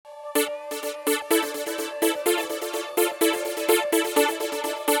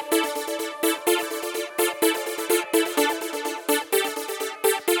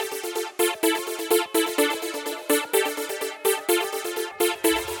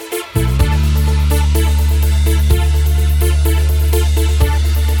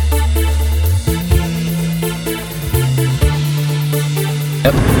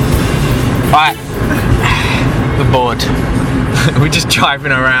We're just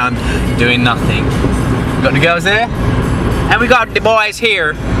driving around doing nothing. Got the girls there, and we got the boys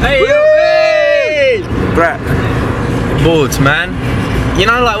here. Hey, Brett. Bored, man. You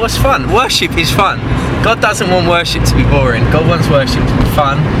know, like, what's fun? Worship is fun. God doesn't want worship to be boring. God wants worship to be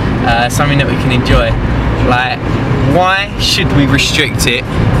fun, something that we can enjoy. Like, why should we restrict it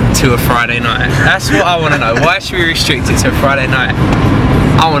to a Friday night? That's what I want to know. Why should we restrict it to a Friday night?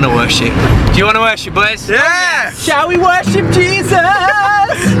 I want to worship. Do you want to worship, boys? Yeah! Shall we worship Jesus?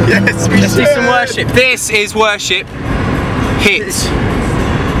 Yes, we Let's do should. some worship. This is worship. Hit.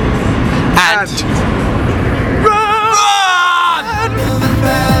 And run!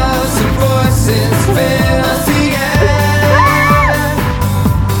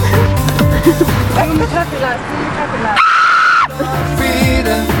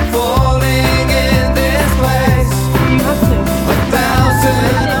 Freedom falling in this place. You have to. A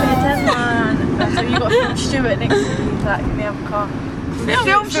So you got Phil Stewart next to you, like in the other car.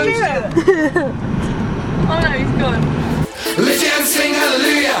 Phil Stewart! Oh no, he's gone. Lift your hands, sing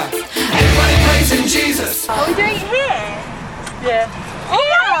hallelujah. Everybody praising Jesus. Are we doing it here? Yeah. Oh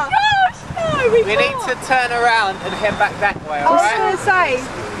my gosh! No, we need to turn around and head back that way, I was alright? going to say.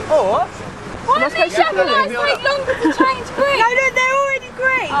 Or Why don't these shadow lights take longer to change green? No, they're already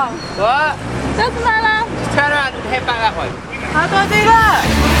green. Oh. what? Doesn't matter. Just turn around and head back that way. How do I do that?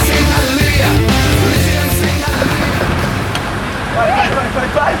 Sing hallelujah. Lift your hands, sing hallelujah.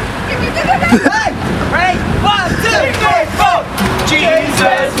 Ready? 1, 2, 3, 4.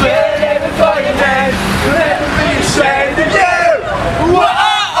 Jesus, we're living for your name. We'll never be ashamed of you.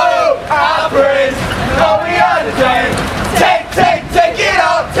 Whoa, our praise. All we are today. Take it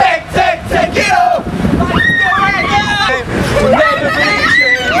all. Take it all. We'll never be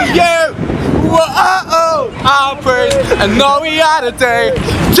ashamed of you. Whoa, our praise. And all we are today.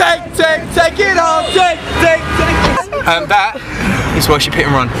 Take it all. Take it. That is worship, hit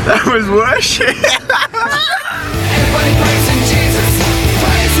and run. That was worship.